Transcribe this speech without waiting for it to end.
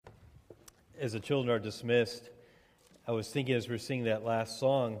As the children are dismissed, I was thinking as we were singing that last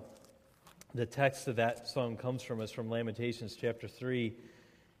song, the text of that song comes from us from Lamentations chapter 3.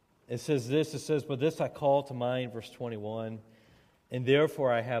 It says this, but this I call to mind, verse 21, and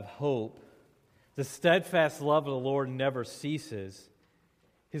therefore I have hope. The steadfast love of the Lord never ceases.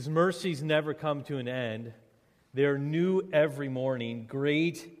 His mercies never come to an end. They are new every morning.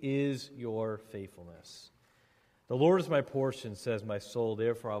 Great is your faithfulness. The Lord is my portion, says my soul,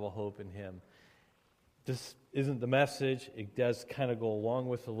 therefore I will hope in him. This isn't the message. It does kind of go along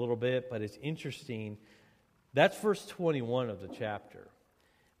with a little bit, but it's interesting. That's verse 21 of the chapter.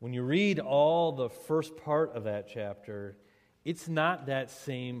 When you read all the first part of that chapter, it's not that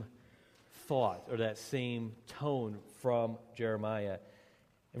same thought or that same tone from Jeremiah.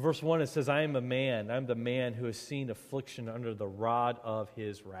 In verse 1 it says, I'm the man who has seen affliction under the rod of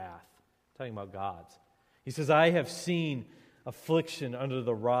his wrath. Talking about God's. He says, I have seen affliction under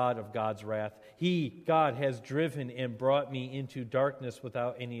the rod of God's wrath. He, God, has driven and brought me into darkness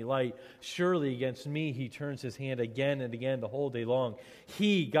without any light. Surely against me he turns his hand again and again the whole day long.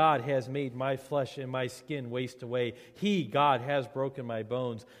 He, God, has made my flesh and my skin waste away. He, God, has broken my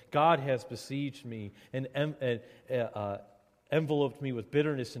bones. God has besieged me and enveloped me with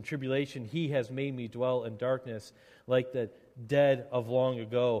bitterness and tribulation. He has made me dwell in darkness like the dead of long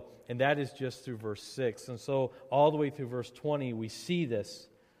ago. And that is just through verse 6. And so all the way through verse 20, we see this,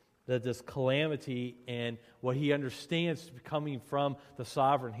 that this calamity and what he understands coming from the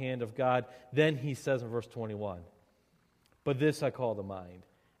sovereign hand of God. Then he says in verse 21, but this I call to mind,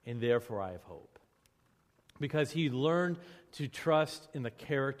 and therefore I have hope. Because he learned to trust in the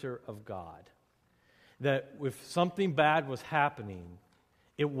character of God. That if something bad was happening,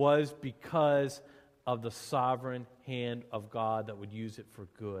 it was because of the sovereign hand of God that would use it for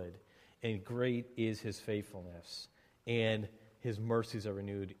good. And great is his faithfulness. And his mercies are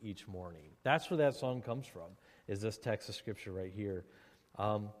renewed each morning. That's where that song comes from, is this text of Scripture right here.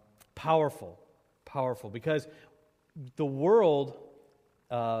 Powerful. Because the world,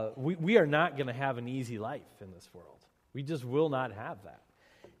 we are not going to have an easy life in this world. We just will not have that.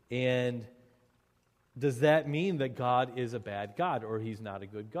 And does that mean that God is a bad God, or he's not a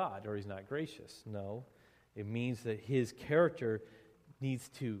good God, or he's not gracious? No. It means that his character needs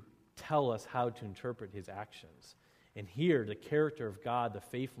to tell us how to interpret his actions. And here, the character of God, the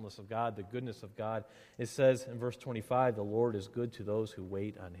faithfulness of God, the goodness of God, it says in verse 25, the Lord is good to those who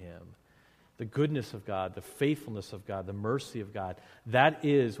wait on him. The goodness of God, the faithfulness of God, the mercy of God, that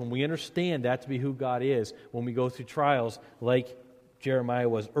is, when we understand that to be who God is, when we go through trials like Jeremiah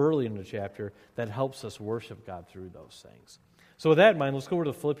was early in the chapter, that helps us worship God through those things. So with that in mind, let's go over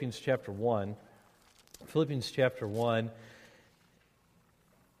to Philippians chapter 1. Philippians chapter 1,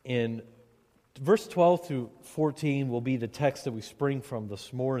 in verse 12 through 14 will be the text that we spring from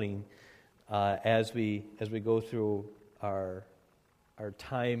this morning as we go through our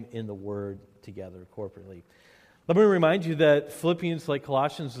time in the Word together corporately. Let me remind you that Philippians, like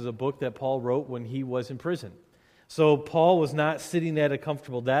Colossians, is a book that Paul wrote when he was in prison. So Paul was not sitting at a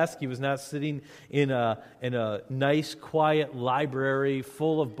comfortable desk. He was not sitting in a nice, quiet library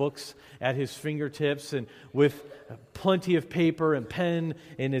full of books at his fingertips and with plenty of paper and pen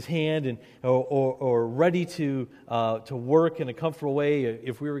in his hand, and or ready to work in a comfortable way.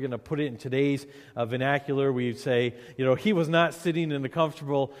 If we were going to put it in today's vernacular, we'd say, he was not sitting in a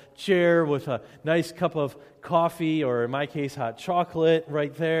comfortable chair with a nice cup of coffee, or in my case, hot chocolate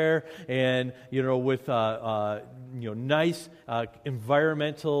right there, and with nice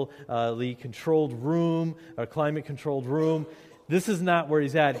environmentally controlled room, a climate-controlled room. This is not where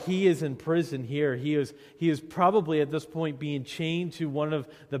he's at. He is in prison here. He is probably at this point being chained to one of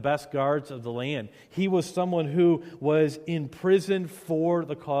the best guards of the land. He was someone who was in prison for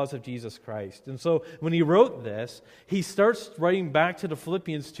the cause of Jesus Christ. And so when he wrote this, he starts writing back to the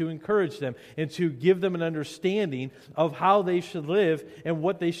Philippians to encourage them and to give them an understanding of how they should live and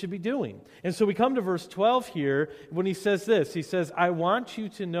what they should be doing. And so we come to verse 12 here when he says this. He says, I want you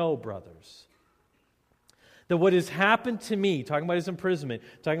to know, brothers, that what has happened to me, talking about his imprisonment,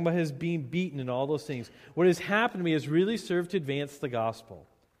 talking about his being beaten and all those things, what has happened to me has really served to advance the gospel.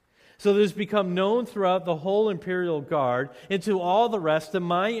 So that it has become known throughout the whole imperial guard and to all the rest that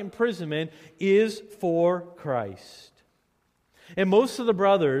my imprisonment is for Christ. And most of the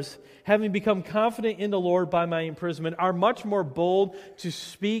brothers, having become confident in the Lord by my imprisonment, are much more bold to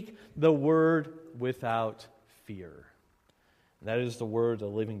speak the word without fear. And that is the word of the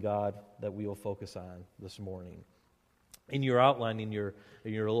living God that we will focus on this morning. In your outline, in your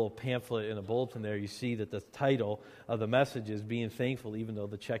little pamphlet in a bulletin there, you see that the title of the message is Being Thankful Even Though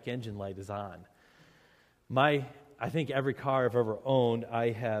the Check Engine Light is On. My I think every car I've ever owned,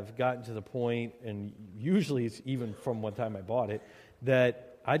 I have gotten to the point, and usually it's even from one time I bought it,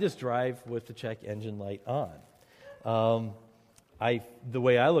 that I just drive with the check engine light on. The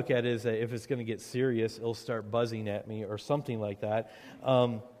way I look at it is that if it's going to get serious, it'll start buzzing at me or something like that.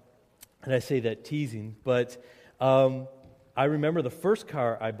 And I say that teasing, but I remember the first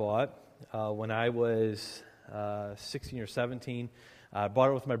car I bought when I was 16 or 17. I bought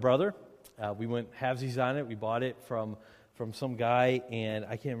it with my brother. We went halvesies on it. We bought it from some guy, and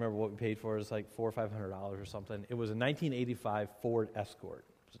I can't remember what we paid for it. It was like $400 or $500 or something. It was a 1985 Ford Escort.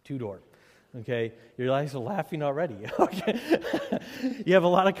 It was a two-door. Okay, your guys are laughing already. Okay, you have a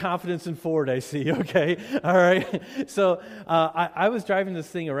lot of confidence in Ford, I see. Okay, all right. So I was driving this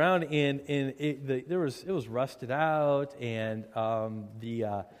thing around, and it was rusted out, and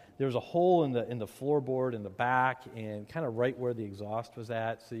there was a hole in the floorboard in the back, and kind of right where the exhaust was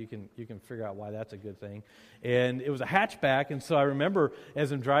at. So you can figure out why that's a good thing. And it was a hatchback, and so I remember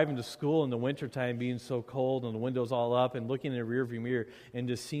as I'm driving to school in the wintertime being so cold and the windows all up and looking in the rearview mirror and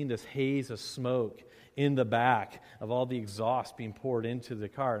just seeing this haze of smoke in the back of all the exhaust being poured into the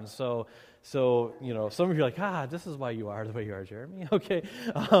car. And so some of you are like, this is why you are the way you are, Jeremy. Okay,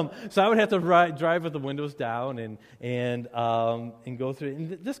 so I would have to drive with the windows down and go through it.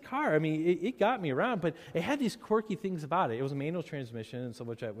 And this car, I mean, it got me around, but it had these quirky things about it. It was a manual transmission, and so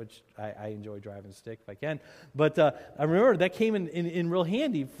which I enjoy driving stick if I can. But I remember that came in real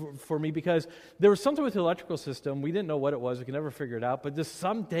handy for me because there was something with the electrical system. We didn't know what it was. We could never figure it out. But just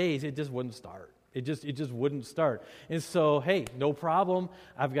some days it just wouldn't start. It just wouldn't start. And so, hey, no problem.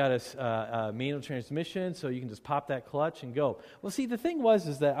 I've got a manual transmission, so you can just pop that clutch and go. Well, see, the thing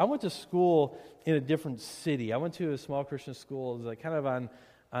is that I went to school in a different city. I went to a small Christian school. It was like kind of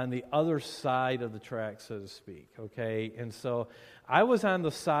on the other side of the track, so to speak, okay? And so I was on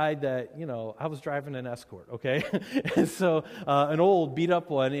the side that, I was driving an Escort, okay? And so an old beat-up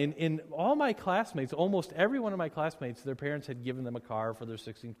one. And all my classmates, almost every one of my classmates, their parents had given them a car for their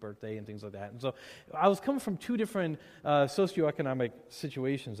 16th birthday and things like that. And so I was coming from two different socioeconomic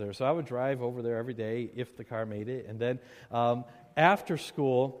situations there. So I would drive over there every day if the car made it. And then after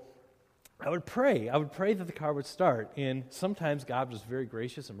school, I would pray that the car would start. And sometimes God was very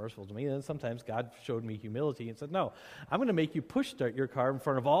gracious and merciful to me. And then sometimes God showed me humility and said, no, I'm going to make you push start your car in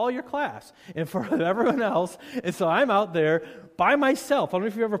front of all your class, in front of everyone else. And so I'm out there by myself. I don't know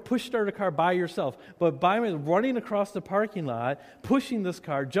if you ever push start a car by yourself, but running across the parking lot, pushing this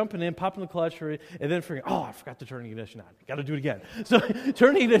car, jumping in, popping the clutch, and then figuring, I forgot to turn the ignition on. Got to do it again. So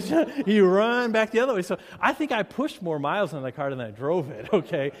turn the ignition, you run back the other way. So I think I pushed more miles on the car than I drove it,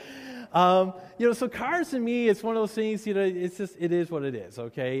 okay? So cars to me, it's one of those things, it is what it is,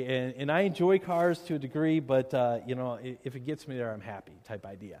 okay? And I enjoy cars to a degree, but, if it gets me there, I'm happy type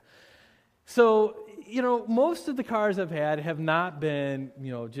idea. So, most of the cars I've had have not been,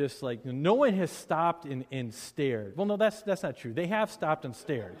 just like, no one has stopped and stared. Well, no, that's not true. They have stopped and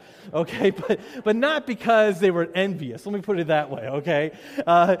stared, okay? But not because they were envious. Let me put it that way, okay?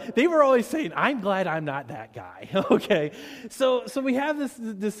 They were always saying, I'm glad I'm not that guy, okay? So we have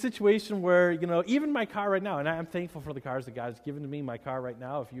this situation where, even my car right now, and I'm thankful for the cars that God's given to me. My car right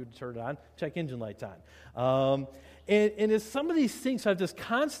now, if you would turn it on, check engine lights on. And it's some of these things have this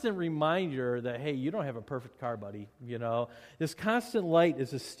constant reminder that, hey, you don't have a perfect car, buddy. This constant light is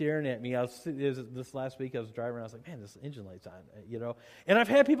just staring at me. This last week I was driving around, I was like, man, this engine light's on, And I've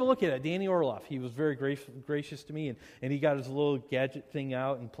had people look at it. Danny Orloff, he was very gracious to me, and he got his little gadget thing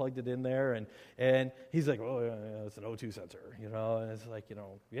out and plugged it in there, and he's like, it's an O2 sensor, And it's like,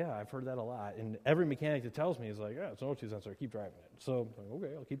 yeah, I've heard that a lot. And every mechanic that tells me is like, yeah, it's an O2 sensor. Keep driving it. So I'm like,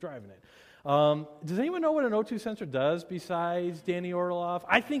 okay, I'll keep driving it. Does anyone know what an O2 sensor does besides Danny Orloff?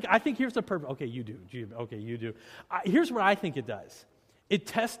 I think here's the purpose. Okay, you do. Okay, you do. Here's what I think it does. It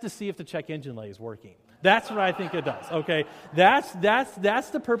tests to see if the check engine light is working. That's what I think it does. Okay, that's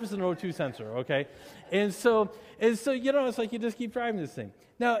the purpose of an O2 sensor. Okay, and so it's like you just keep driving this thing.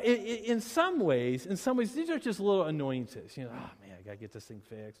 Now, in some ways, these are just little annoyances. Man, I gotta get this thing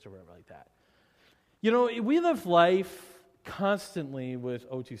fixed or whatever like that. We live life constantly with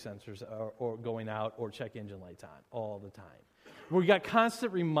O2 sensors or going out or check engine lights on all the time. We got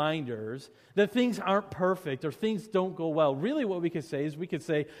constant reminders that things aren't perfect or things don't go well. Really what we could say is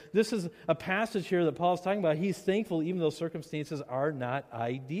this is a passage here that Paul's talking about. He's thankful even though circumstances are not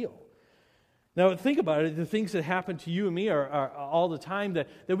ideal. Now think about it. The things that happen to you and me are all the time that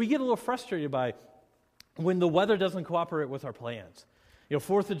we get a little frustrated by when the weather doesn't cooperate with our plans.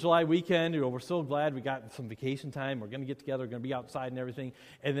 4th of July weekend, we're so glad we got some vacation time. We're going to get together, we're going to be outside and everything.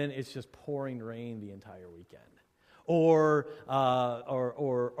 And then it's just pouring rain the entire weekend. or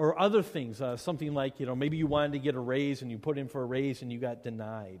other things, something like, maybe you wanted to get a raise and you put in for a raise and you got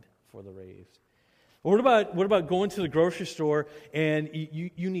denied for the raise. Or what about going to the grocery store and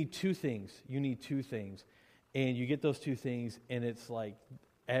you need two things. You need two things. And you get those two things and it's like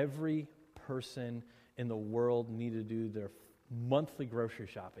every person in the world need to do their monthly grocery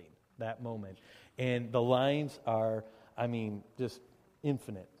shopping that moment. And the lines are, just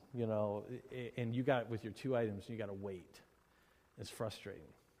infinite, and you got, with your two items, you got to wait. It's frustrating.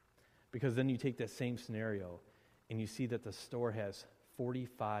 Because then you take that same scenario and you see that the store has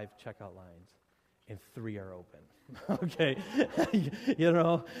 45 checkout lines and 3 are open. Okay?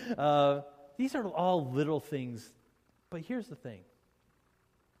 These are all little things, but here's the thing.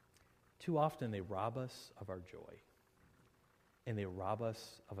 Too often they rob us of our joy, and they rob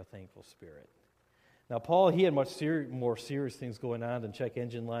us of a thankful spirit. Now, Paul, he had much more serious things going on than check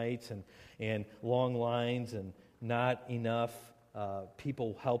engine lights and long lines and not enough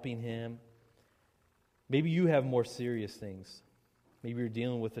people helping him. Maybe you have more serious things. Maybe you're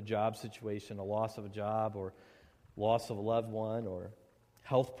dealing with a job situation, a loss of a job, or loss of a loved one, or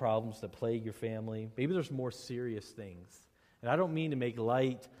health problems that plague your family. Maybe there's more serious things. And I don't mean to make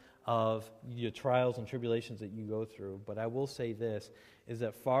light of your trials and tribulations that you go through, but I will say this, is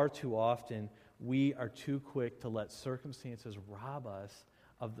that far too often we are too quick to let circumstances rob us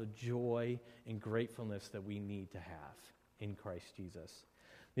of the joy and gratefulness that we need to have in Christ Jesus.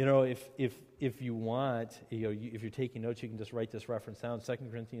 If you want, if you're taking notes, you can just write this reference down, 2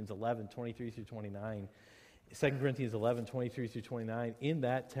 Corinthians 11, 23 through 29. 2 Corinthians 11, 23 through 29, in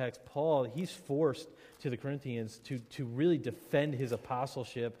that text, Paul, he's forced to the Corinthians to really defend his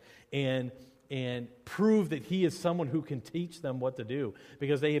apostleship and prove that he is someone who can teach them what to do,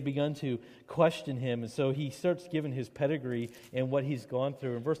 because they had begun to question him. And so he starts giving his pedigree and what he's gone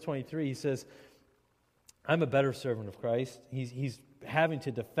through. In verse 23, he says, I'm a better servant of Christ. He's having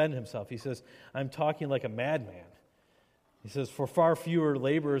to defend himself. He says, I'm talking like a madman. He says, for far fewer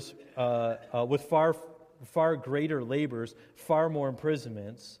labors, with far greater labors, far more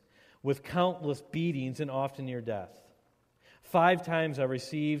imprisonments, with countless beatings and often near death. 5 times I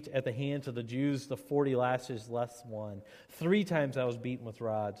received at the hands of the Jews the 40 lashes less one. 3 times I was beaten with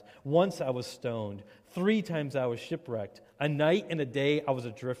rods. Once I was stoned. 3 times I was shipwrecked. A night and a day I was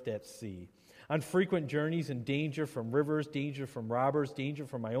adrift at sea. On frequent journeys in danger from rivers, danger from robbers, danger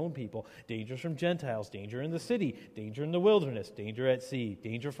from my own people, danger from Gentiles, danger in the city, danger in the wilderness, danger at sea,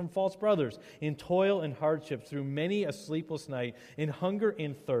 danger from false brothers, in toil and hardship, through many a sleepless night, in hunger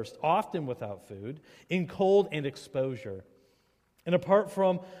and thirst, often without food, in cold and exposure. And apart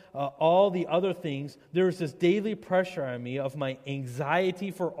from all the other things, there is this daily pressure on me of my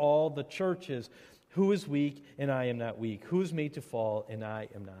anxiety for all the churches. Who is weak and I am not weak? Who is made to fall and I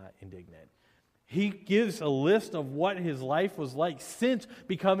am not indignant? He gives a list of what his life was like since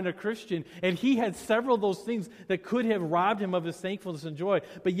becoming a Christian, and he had several of those things that could have robbed him of his thankfulness and joy.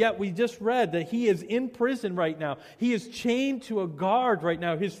 But yet we just read that he is in prison right now. He is chained to a guard right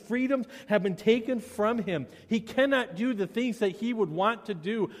now. His freedoms have been taken from him. He cannot do the things that he would want to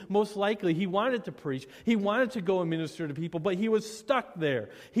do. Most likely, he wanted to preach. He wanted to go and minister to people, but he was stuck there.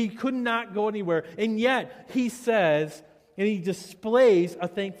 He could not go anywhere. And yet, he says, and he displays a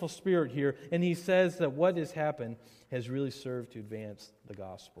thankful spirit here, and he says that what has happened has really served to advance the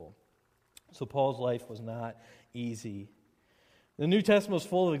gospel. So Paul's life was not easy. The New Testament is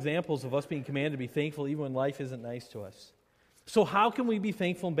full of examples of us being commanded to be thankful even when life isn't nice to us. So how can we be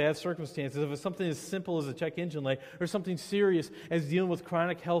thankful in bad circumstances? If it's something as simple as a check engine light or something serious as dealing with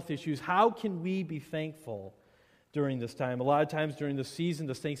chronic health issues, how can we be thankful during this time? A lot of times during the season,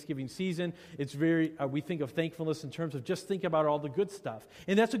 this Thanksgiving season, it's we think of thankfulness in terms of just think about all the good stuff.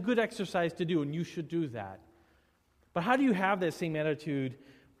 And that's a good exercise to do, and you should do that. But how do you have that same attitude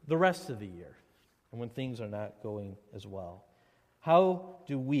the rest of the year and when things are not going as well? How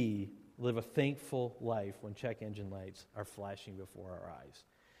do we live a thankful life when check engine lights are flashing before our eyes?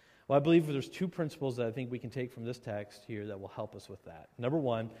 Well, I believe there's 2 principles that I think we can take from this text here that will help us with that. Number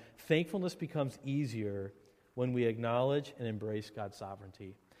 1, thankfulness becomes easier when we acknowledge and embrace God's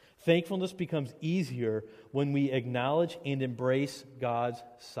sovereignty. Thankfulness becomes easier when we acknowledge and embrace God's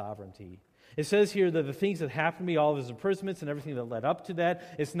sovereignty. It says here that the things that happened to me, all of his imprisonments and everything that led up to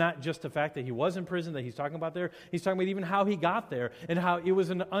that, it's not just the fact that he was in prison that he's talking about there. He's talking about even how he got there and how it was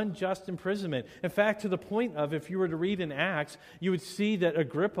an unjust imprisonment. In fact, to the point of, if you were to read in Acts, you would see that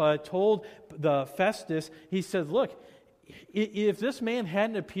Agrippa told the Festus, he said, look, if this man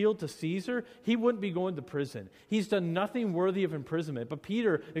hadn't appealed to Caesar, he wouldn't be going to prison. He's done nothing worthy of imprisonment. But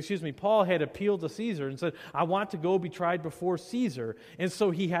Paul had appealed to Caesar and said, I want to go be tried before Caesar. And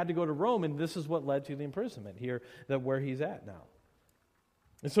so he had to go to Rome, and this is what led to the imprisonment here, where he's at now.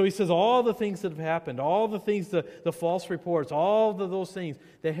 And so he says all the things that have happened, all the things, the false reports, all of those things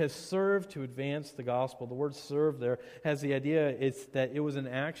that has served to advance the gospel. The word serve there has the idea it's that it was an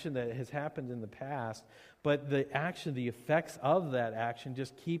action that has happened in the past, but the action, the effects of that action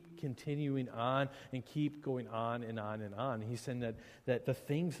just keep continuing on and keep going on and on and on. He's saying that the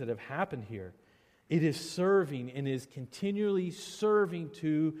things that have happened here, it is serving and is continually serving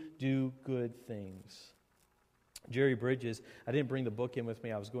to do good things. Jerry Bridges, I didn't bring the book in with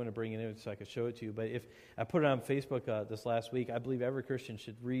me. I was going to bring it in so I could show it to you. But if I put it on Facebook this last week, I believe every Christian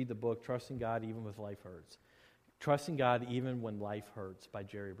should read the book, Trusting God Even When Life Hurts. Trusting God Even When Life Hurts by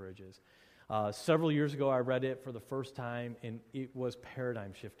Jerry Bridges. Several years ago, I read it for the first time, and it was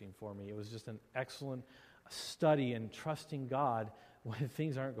paradigm shifting for me. It was just an excellent study in trusting God when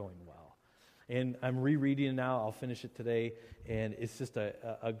things aren't going well. And I'm rereading it now. I'll finish it today, and it's just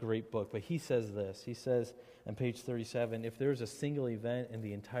a great book. But he says this. He says on page 37, if there's a single event in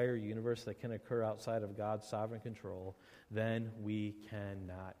the entire universe that can occur outside of God's sovereign control, then we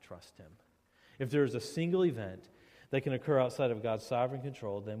cannot trust Him. If there's a single event that can occur outside of God's sovereign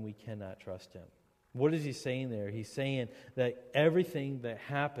control, then we cannot trust Him. What is he saying there? He's saying that everything that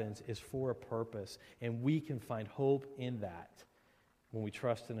happens is for a purpose, and we can find hope in that when we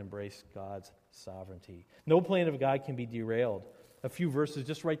trust and embrace God's sovereignty. No plan of God can be derailed. A few verses,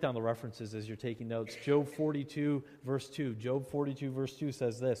 just write down the references as you're taking notes. Job 42, verse 2. Job 42, verse 2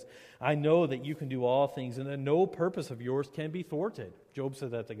 says this, I know that you can do all things, and that no purpose of yours can be thwarted. Job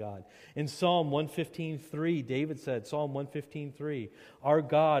said that to God. In Psalm 115:3, David said, Psalm 115:3, our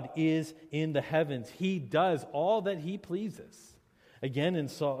God is in the heavens. He does all that He pleases. Again, in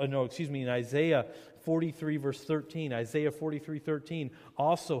Isaiah 43, verse 13. Isaiah 43:13.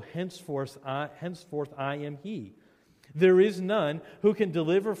 Also, henceforth I am He. There is none who can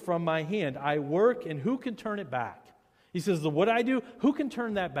deliver from my hand. I work, and who can turn it back? He says, what I do, who can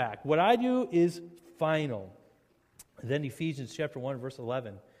turn that back? What I do is final. Then Ephesians chapter 1, verse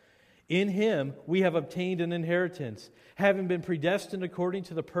 11. In Him we have obtained an inheritance, having been predestined according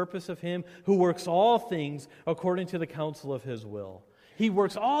to the purpose of Him who works all things according to the counsel of His will. He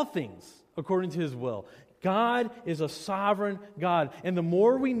works all things according to His will. God is a sovereign God. And the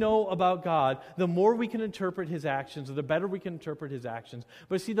more we know about God, the more we can interpret His actions, or the better we can interpret His actions.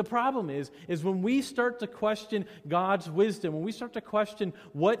 But see, the problem is when we start to question God's wisdom, when we start to question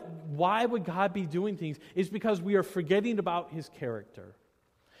why would God be doing things, is because we are forgetting about His character.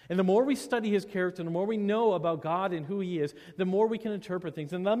 And the more we study His character, the more we know about God and who He is, the more we can interpret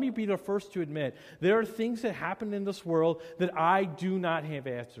things. And let me be the first to admit, there are things that happen in this world that I do not have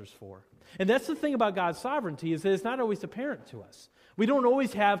answers for. And that's the thing about God's sovereignty, is that it's not always apparent to us. We don't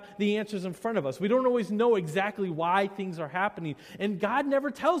always have the answers in front of us. We don't always know exactly why things are happening. And God never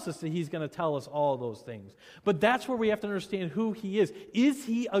tells us that He's going to tell us all those things. But that's where we have to understand who He is. Is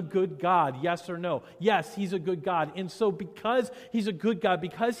He a good God? Yes or no? Yes, He's a good God. And so because He's a good God,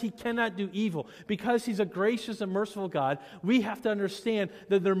 because He cannot do evil, because He's a gracious and merciful God, we have to understand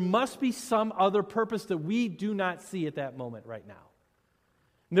that there must be some other purpose that we do not see at that moment right now.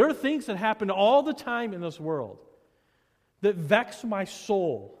 And there are things that happen all the time in this world that vex my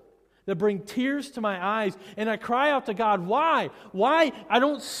soul, that bring tears to my eyes, and I cry out to God, why? Why? I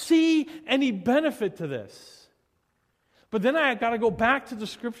don't see any benefit to this. But then I got to go back to the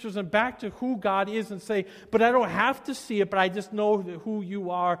Scriptures and back to who God is and say, but I don't have to see it, but I just know who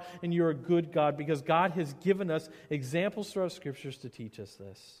You are, and You're a good God, because God has given us examples throughout Scriptures to teach us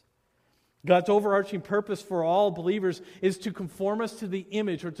this. God's overarching purpose for all believers is to conform us to the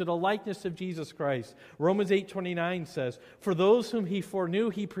image or to the likeness of Jesus Christ. Romans 8:29 says, for those whom He foreknew,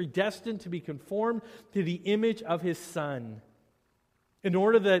 He predestined to be conformed to the image of His Son, in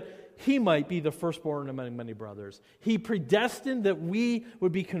order that He might be the firstborn among many brothers. He predestined that we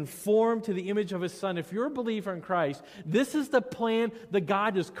would be conformed to the image of His Son. If you're a believer in Christ, this is the plan that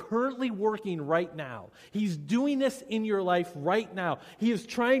God is currently working right now. He's doing this in your life right now. He is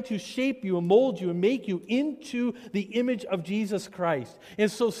trying to shape you and mold you and make you into the image of Jesus Christ.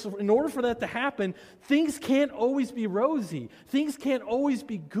 And so in order for that to happen, things can't always be rosy. Things can't always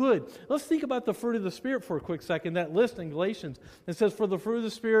be good. Let's think about the fruit of the Spirit for a quick second. That list in Galatians, it says, for the fruit of the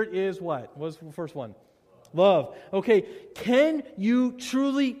Spirit is what? What's the first one? Love. Okay, can you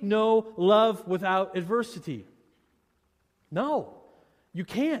truly know love without adversity? No, you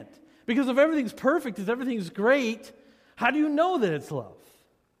can't. Because if everything's perfect, if everything's great, how do you know that it's love?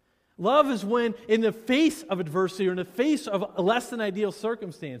 Love is when, in the face of adversity or in the face of less than ideal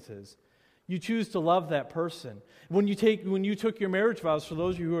circumstances, you choose to love that person. When you took your marriage vows, for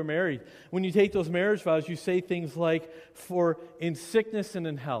those of you who are married, when you take those marriage vows, you say things like, for in sickness and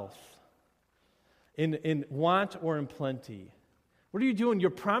in health, in want or in plenty. What are you doing? You're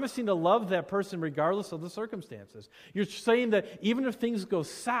promising to love that person regardless of the circumstances. You're saying that even if things go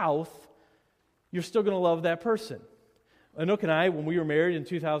south, you're still going to love that person. Anouk and I, when we were married in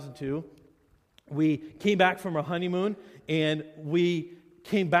 2002, we came back from our honeymoon, and we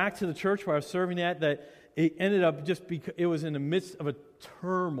came back to the church where I was serving at, that it ended up just because it was in the midst of a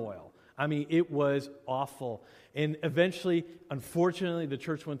turmoil. I mean, it was awful. And eventually, unfortunately, the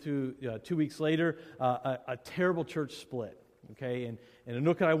church went through, 2 weeks later, a terrible church split. Okay, and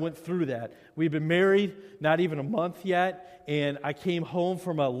Anouk and I went through that. We'd been married not even a month yet, and I came home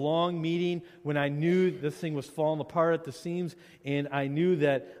from a long meeting when I knew this thing was falling apart at the seams, and I knew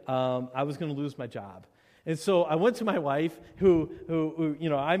that I was going to lose my job. And so I went to my wife, who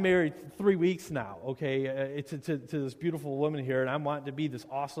I married 3 weeks now, okay, to this beautiful woman here, and I'm wanting to be this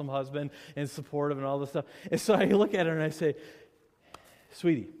awesome husband and supportive and all this stuff. And so I look at her and I say,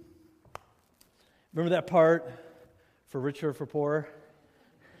 sweetie, remember that part? For richer or for poorer?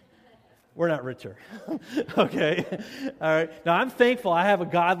 We're not richer. Okay? All right. Now, I'm thankful I have a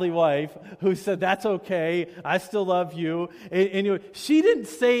godly wife who said, that's okay. I still love you. And she didn't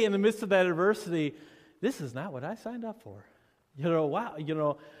say in the midst of that adversity, this is not what I signed up for. Wow.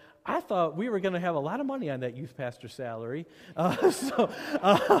 I thought we were going to have a lot of money on that youth pastor salary. This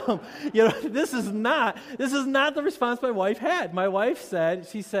is not the response my wife had. My wife said,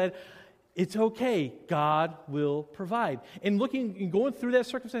 it's okay. God will provide. And going through that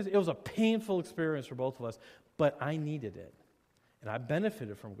circumstance, it was a painful experience for both of us, but I needed it. And I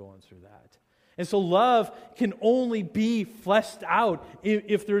benefited from going through that. And so love can only be fleshed out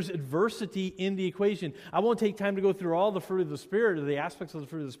if there's adversity in the equation. I won't take time to go through all the fruit of the Spirit or the aspects of the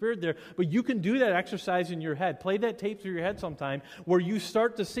fruit of the Spirit there, but you can do that exercise in your head. Play that tape through your head sometime where you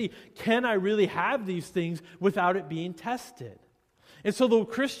start to see, can I really have these things without it being tested? And so the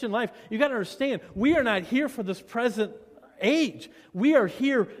Christian life, you got to understand, we are not here for this present age. We are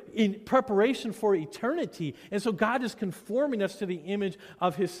here in preparation for eternity. And so God is conforming us to the image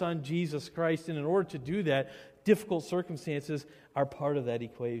of His Son, Jesus Christ. And in order to do that, difficult circumstances are part of that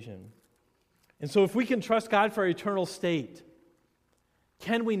equation. And so if we can trust God for our eternal state,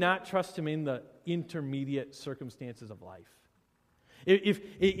 can we not trust Him in the intermediate circumstances of life?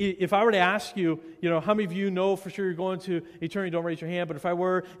 If I were to ask you, how many of you know for sure you're going to eternity, don't raise your hand, but if I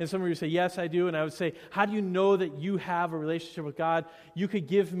were, and some of you say, yes, I do, and I would say, how do you know that you have a relationship with God? You could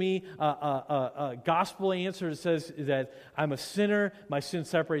give me a gospel answer that says that I'm a sinner, my sin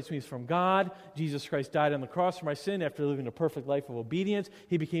separates me from God, Jesus Christ died on the cross for my sin after living a perfect life of obedience.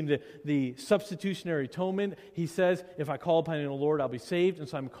 He became the substitutionary atonement. He says, if I call upon the name of the Lord, I'll be saved, and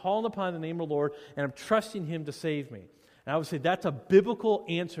so I'm calling upon the name of the Lord, and I'm trusting Him to save me. And I would say that's a biblical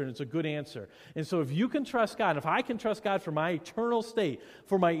answer, and it's a good answer. And so if you can trust God, if I can trust God for my eternal state,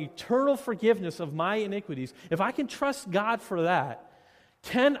 for my eternal forgiveness of my iniquities, if I can trust God for that,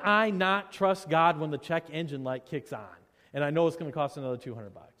 can I not trust God when the check engine light kicks on? And I know it's going to cost another $200.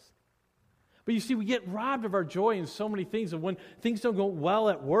 But you see, we get robbed of our joy in so many things, and when things don't go well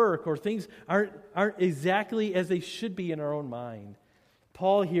at work or things aren't exactly as they should be in our own mind.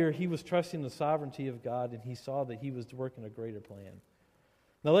 Paul here, he was trusting the sovereignty of God, and he saw that he was working a greater plan.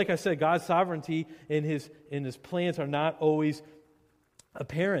 Now, like I said, God's sovereignty and his plans are not always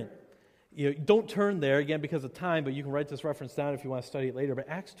apparent. Don't turn there, again, because of time, but you can write this reference down if you want to study it later. But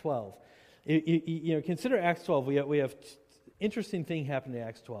Acts 12. Consider Acts 12. We have interesting thing happening in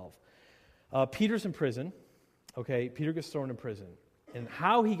Acts 12. Peter's in prison. Okay, Peter gets thrown in prison. And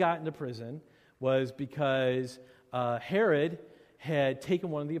how he got into prison was because Herod had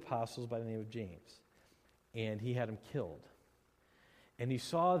taken one of the apostles by the name of James, and he had him killed. And he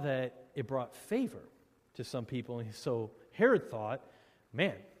saw that it brought favor to some people, and so Herod thought,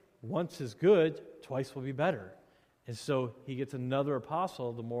 man, once is good, twice will be better. And so he gets another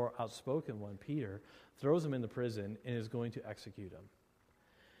apostle, the more outspoken one, Peter, throws him in the prison, and is going to execute him.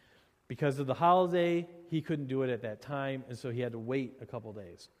 Because of the holiday, he couldn't do it at that time, and so he had to wait a couple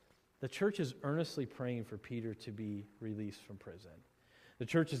days. The church is earnestly praying for Peter to be released from prison. The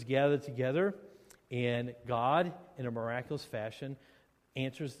church is gathered together, and God, in a miraculous fashion,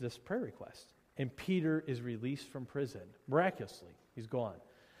 answers this prayer request. And Peter is released from prison, miraculously. He's gone.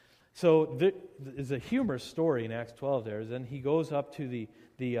 So there's a humorous story in Acts 12 there. Then he goes up to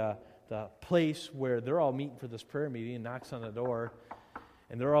the place where they're all meeting for this prayer meeting and knocks on the door.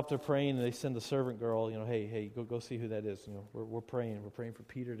 And they're up there praying, and they send the servant girl, hey, go see who that is. We're praying. We're praying for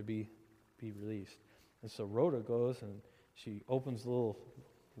Peter to be released. And so Rhoda goes, and she opens the little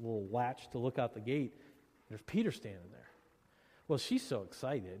latch to look out the gate. And there's Peter standing there. Well, she's so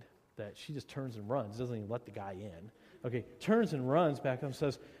excited that she just turns and runs, doesn't even let the guy in. Okay, turns and runs back up and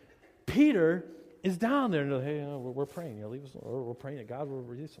says, Peter is down there. And hey, we're praying. Leave us, or we're praying that God will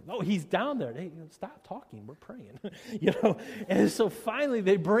release him. No, he's down there. Hey, stop talking. We're praying. And so finally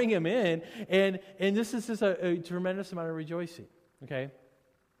they bring him in, and this is just a tremendous amount of rejoicing. Okay,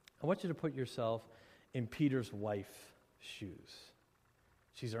 I want you to put yourself in Peter's wife's shoes.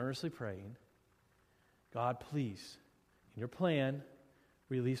 She's earnestly praying, God, please, in your plan,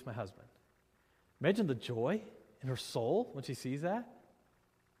 release my husband. Imagine the joy in her soul when she sees that.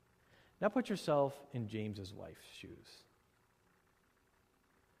 Now put yourself in James's wife's shoes.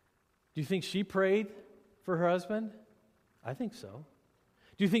 Do you think she prayed for her husband? I think so.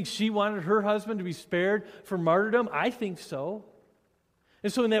 Do you think she wanted her husband to be spared from martyrdom? I think so.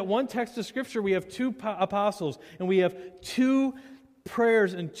 And so in that one text of Scripture, we have two apostles, and we have two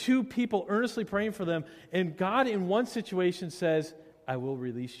prayers and two people earnestly praying for them. And God in one situation says, I will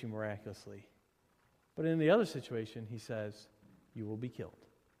release you miraculously. But in the other situation, he says, you will be killed.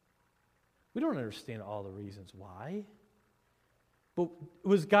 We don't understand all the reasons why. But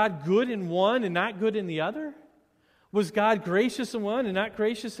was God good in one and not good in the other? Was God gracious in one and not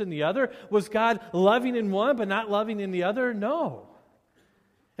gracious in the other? Was God loving in one but not loving in the other? No.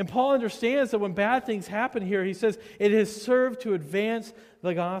 And Paul understands that when bad things happen here, he says, it has served to advance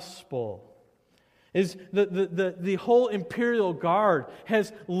the gospel. Is the whole imperial guard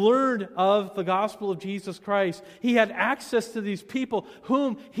has learned of the gospel of Jesus Christ. He had access to these people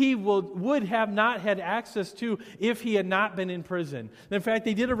whom he would have not had access to if he had not been in prison. And in fact,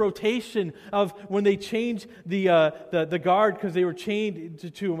 they did a rotation of when they changed the guard because they were chained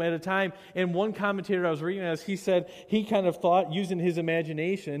to him at a time. And one commentator I was reading as he said he kind of thought, using his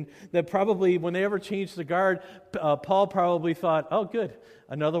imagination, that probably when they ever changed the guard, Paul probably thought, oh, good,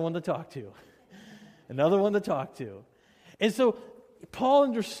 another one to talk to. Another one to talk to. And so Paul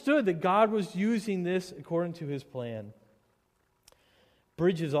understood that God was using this according to his plan.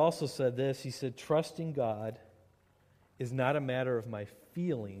 Bridges also said this. He said, trusting God is not a matter of my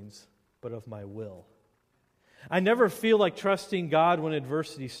feelings, but of my will. I never feel like trusting God when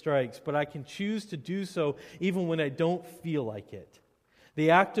adversity strikes, but I can choose to do so even when I don't feel like it.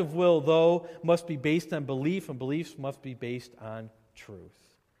 The act of will, though, must be based on belief, and beliefs must be based on truth.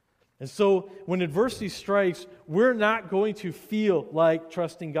 And so when adversity strikes, we're not going to feel like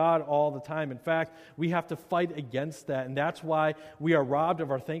trusting God all the time. In fact, we have to fight against that, and that's why we are robbed of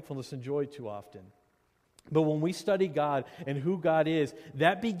our thankfulness and joy too often. But when we study God and who God is,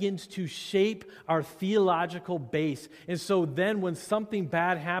 that begins to shape our theological base. And so then when something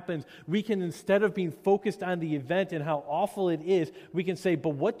bad happens, we can, instead of being focused on the event and how awful it is, we can say, but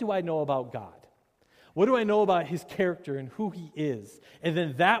what do I know about God? What do I know about His character and who He is? And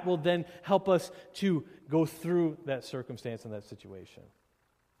then that will then help us to go through that circumstance and that situation.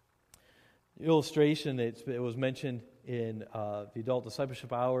 The illustration, it was mentioned in the Adult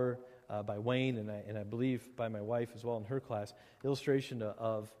Discipleship Hour by Wayne, and I believe by my wife as well in her class, illustration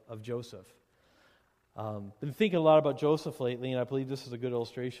of Joseph. Been thinking a lot about Joseph lately, and I believe this is a good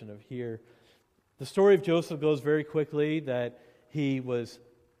illustration of here. The story of Joseph goes very quickly that he was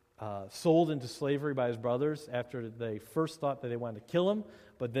sold into slavery by his brothers after they first thought that they wanted to kill him,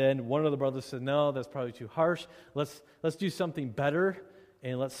 but then one of the brothers said, no, that's probably too harsh. Let's do something better,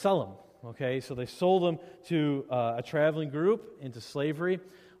 and let's sell him. Okay, so they sold him to a traveling group into slavery.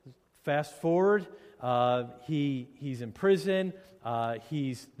 Fast forward, he's in prison.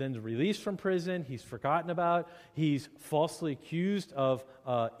 He's then released from prison. He's forgotten about. He's falsely accused of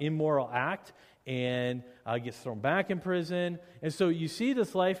immoral act, and gets thrown back in prison. And so you see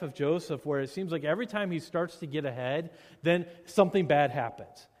this life of Joseph where it seems like every time he starts to get ahead, then something bad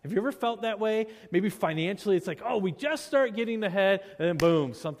happens. Have you ever felt that way? Maybe financially it's like, oh, we just start getting ahead, and then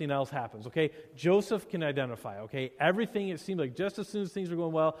boom, something else happens, okay? Joseph can identify, okay? Everything, it seems like just as soon as things are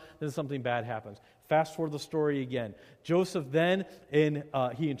going well, then something bad happens. Fast forward the story again. Joseph then,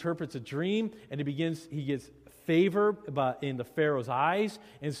 he interprets a dream, and he gets favor in the Pharaoh's eyes,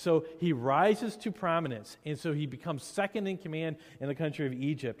 and so he rises to prominence, and so he becomes second in command in the country of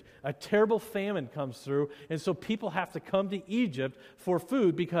Egypt. A terrible famine comes through, and so people have to come to Egypt for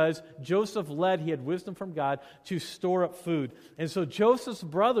food because Joseph he had wisdom from God to store up food. And so Joseph's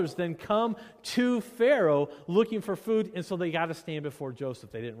brothers then come to Pharaoh looking for food, and so they got to stand before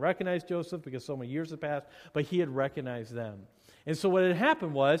Joseph. They didn't recognize Joseph because so many years had passed, but he had recognized them. And so what had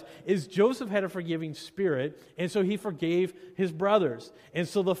happened is Joseph had a forgiving spirit, and so he forgave his brothers. And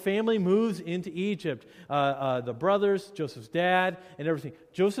so the family moves into Egypt. The brothers, Joseph's dad, and everything.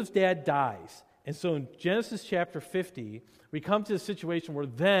 Joseph's dad dies. And so in Genesis chapter 50, we come to a situation where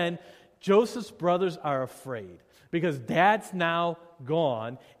then Joseph's brothers are afraid because dad's now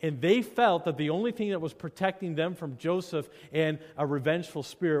gone, and they felt that the only thing that was protecting them from Joseph and a revengeful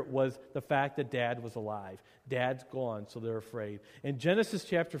spirit was the fact that dad was alive. Dad's gone, so they're afraid. In Genesis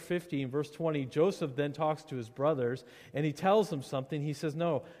chapter 50, verse 20, Joseph then talks to his brothers, and he tells them something. He says,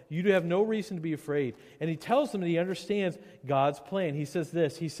 no, you have no reason to be afraid. And he tells them that he understands God's plan. He says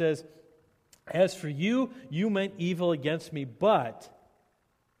this, he says, as for you, you meant evil against me, but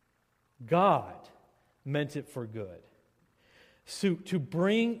God meant it for good. So to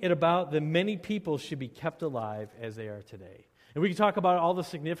bring it about that many people should be kept alive as they are today. And we can talk about all the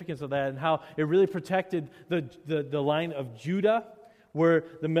significance of that and how it really protected the line of Judah, where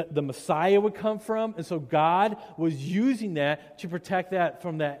the Messiah would come from. And so God was using that to protect that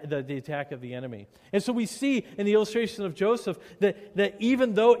from the attack of the enemy. And so we see in the illustration of Joseph that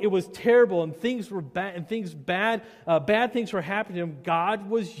even though it was terrible and things were bad and bad things were happening to him, God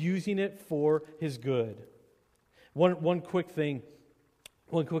was using it for his good. One quick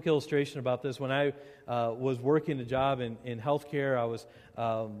illustration about this. When I was working a job in healthcare,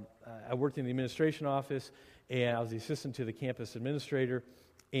 I worked in the administration office, and I was the assistant to the campus administrator.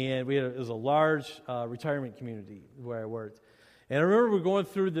 And it was a large retirement community where I worked. And I remember we went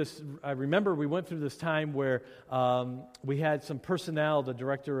through this time where we had some personnel, the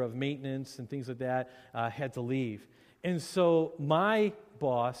director of maintenance and things like that, had to leave. And so my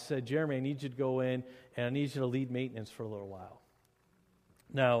boss said, Jeremy, I need you to go in and I need you to lead maintenance for a little while.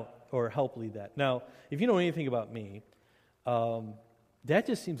 Now, or help lead that. Now, if you know anything about me, that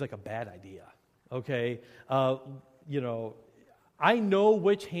just seems like a bad idea, okay? I know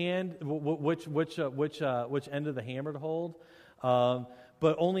which hand, which end of the hammer to hold,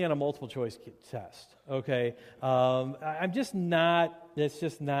 but only on a multiple choice test, okay? That's just not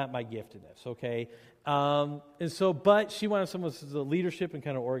my giftedness, okay? But she wanted someone with the leadership and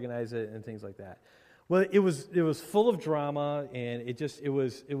kind of organize it and things like that. Well, it was full of drama, and it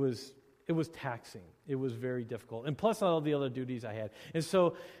was taxing. It was very difficult, and plus all the other duties I had. And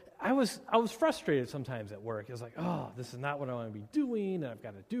so I was frustrated sometimes at work. I was like, oh, this is not what I want to be doing, and I've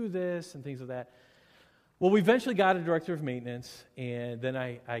got to do this and things like that. Well, we eventually got a director of maintenance, and then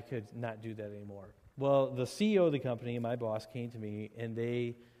I could not do that anymore. Well, the CEO of the company, my boss, came to me, and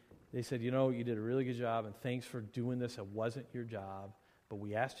they said, you did a really good job, and thanks for doing this. It wasn't your job, but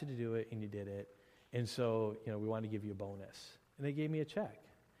we asked you to do it, and you did it. And so, we wanted to give you a bonus. And they gave me a check.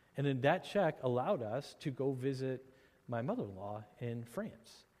 And then that check allowed us to go visit my mother-in-law in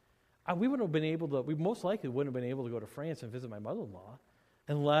France. We most likely wouldn't have been able to go to France and visit my mother-in-law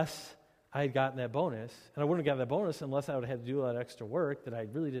unless I had gotten that bonus. And I wouldn't have gotten that bonus unless I would have had to do all that extra work that I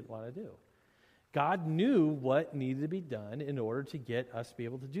really didn't want to do. God knew what needed to be done in order to get us to be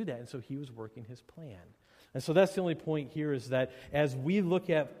able to do that. And so he was working his plan. And so that's the only point here, is that as we look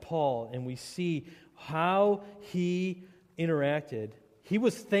at Paul and we see how he interacted, he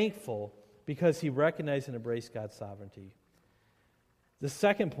was thankful because he recognized and embraced God's sovereignty. The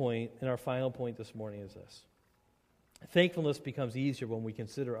second point, and our final point this morning, is this. Thankfulness becomes easier when we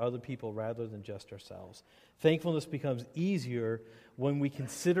consider other people rather than just ourselves. Thankfulness becomes easier when we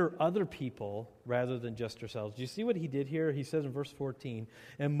consider other people rather than just ourselves. Do you see what he did here? He says in verse 14,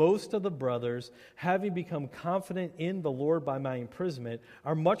 and most of the brothers, having become confident in the Lord by my imprisonment,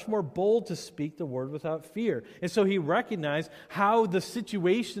 are much more bold to speak the word without fear. And so he recognized how the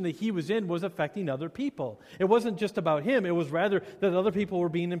situation that he was in was affecting other people. It wasn't just about him. It was rather that other people were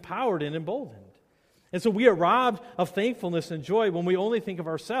being empowered and emboldened. And so we are robbed of thankfulness and joy when we only think of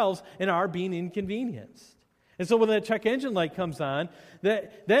ourselves and our being inconvenienced. And so when that check engine light comes on,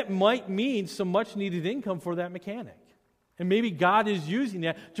 that might mean some much needed income for that mechanic. And maybe God is using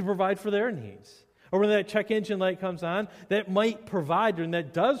that to provide for their needs. Or when that check engine light comes on, that might provide, and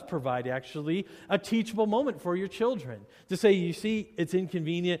that does provide actually, a teachable moment for your children. To say, you see, it's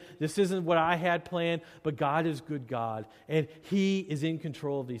inconvenient, this isn't what I had planned, but God is good God, and he is in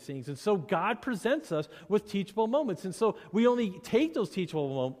control of these things. And so God presents us with teachable moments. And so we only take those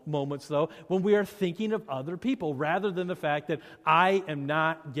teachable moments, though, when we are thinking of other people, rather than the fact that I am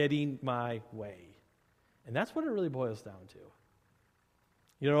not getting my way. And that's what it really boils down to.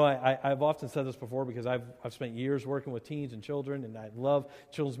 I've often said this before because I've spent years working with teens and children, and I love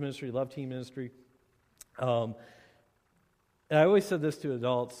children's ministry, love teen ministry. And I always said this to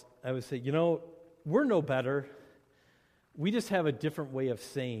adults. I would say, we're no better. We just have a different way of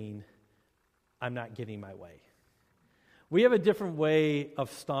saying, I'm not getting my way. We have a different way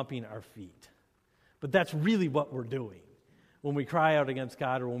of stomping our feet. But that's really what we're doing when we cry out against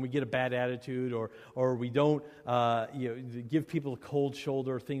God, or when we get a bad attitude, or we don't give people a cold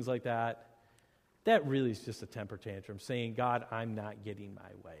shoulder, things like that. That really is just a temper tantrum, saying, God, I'm not getting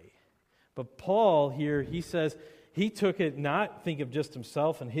my way. But Paul here, he says he took it not think of just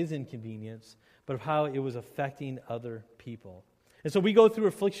himself and his inconvenience, but of how it was affecting other people. And so we go through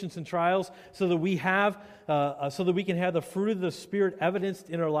afflictions and trials so that we can have the fruit of the Spirit evidenced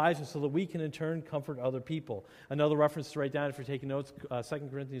in our lives, and so that we can in turn comfort other people. Another reference to write down if you're taking notes, 2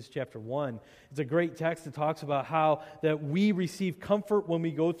 Corinthians chapter 1. It's a great text that talks about how that we receive comfort when we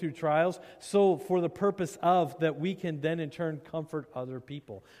go through trials, so for the purpose of that we can then in turn comfort other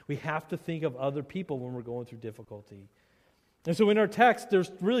people. We have to think of other people when we're going through difficulty. And so in our text,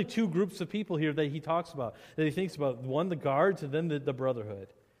 there's really two groups of people here that he talks about, that he thinks about. One, the guards, and then the brotherhood.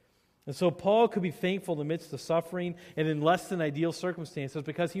 And so Paul could be thankful in the midst of suffering and in less than ideal circumstances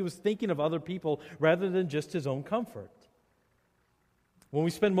because he was thinking of other people rather than just his own comfort. When we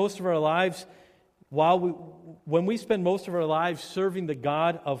spend most of our lives serving the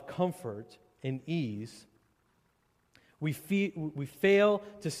God of comfort and ease, we fail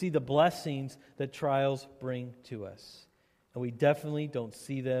to see the blessings that trials bring to us. And we definitely don't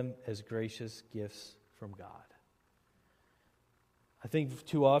see them as gracious gifts from God. I think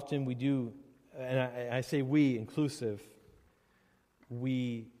too often we do, and I say we, inclusive,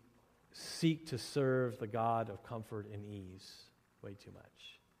 we seek to serve the God of comfort and ease way too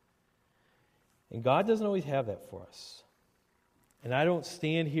much. And God doesn't always have that for us. And I don't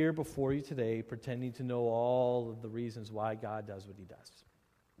stand here before you today pretending to know all of the reasons why God does what he does.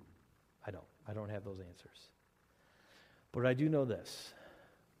 I don't have those answers. But I do know this.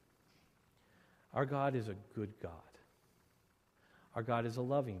 Our God is a good God. Our God is a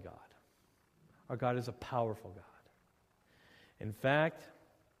loving God. Our God is a powerful God. In fact,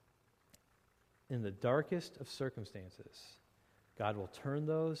 in the darkest of circumstances, God will turn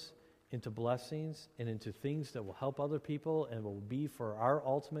those into blessings and into things that will help other people and will be for our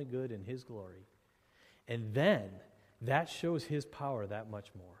ultimate good and his glory. And then that shows his power that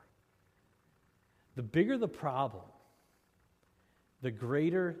much more. The bigger the problem, the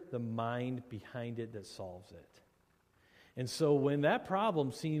greater the mind behind it that solves it. And so when that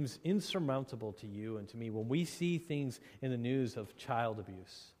problem seems insurmountable to you and to me, when we see things in the news of child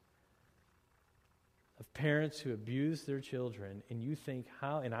abuse, of parents who abuse their children, and you think,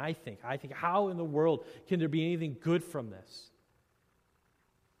 how in the world can there be anything good from this?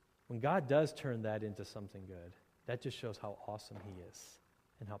 When God does turn that into something good, that just shows how awesome he is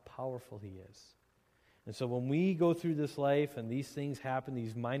and how powerful he is. And so when we go through this life and these things happen,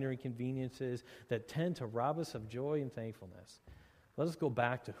 these minor inconveniences that tend to rob us of joy and thankfulness, let us go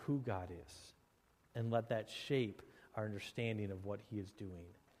back to who God is and let that shape our understanding of what he is doing.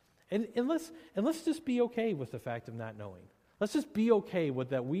 And let's just be okay with the fact of not knowing. Let's just be okay with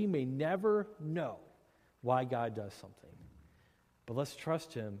that we may never know why God does something. But let's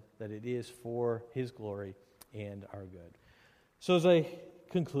trust him that it is for his glory and our good. So as I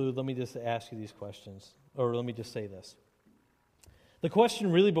conclude, let me just ask you these questions, or let me just say this. The question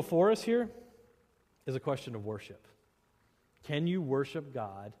really before us here is a question of worship. Can you worship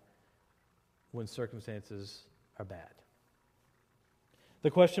God when circumstances are bad?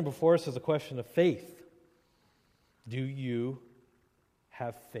 The question before us is a question of faith. Do you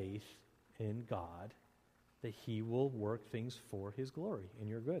have faith in God that he will work things for his glory and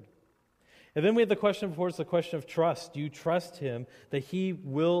your good? And then we have the question before us, the question of trust. Do you trust him that he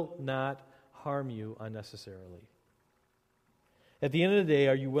will not harm you unnecessarily? At the end of the day,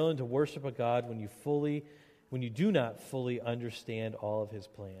 are you willing to worship a God when you do not fully understand all of his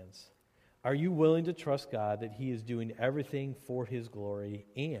plans? Are you willing to trust God that he is doing everything for his glory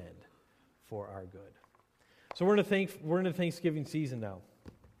and for our good? So we're in a Thanksgiving season now.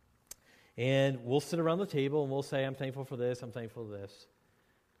 And we'll sit around the table and we'll say, I'm thankful for this, I'm thankful for this.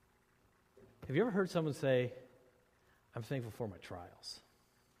 Have you ever heard someone say, I'm thankful for my trials?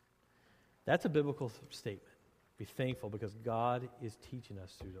 That's a biblical statement. Be thankful because God is teaching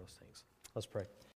us through those things. Let's pray.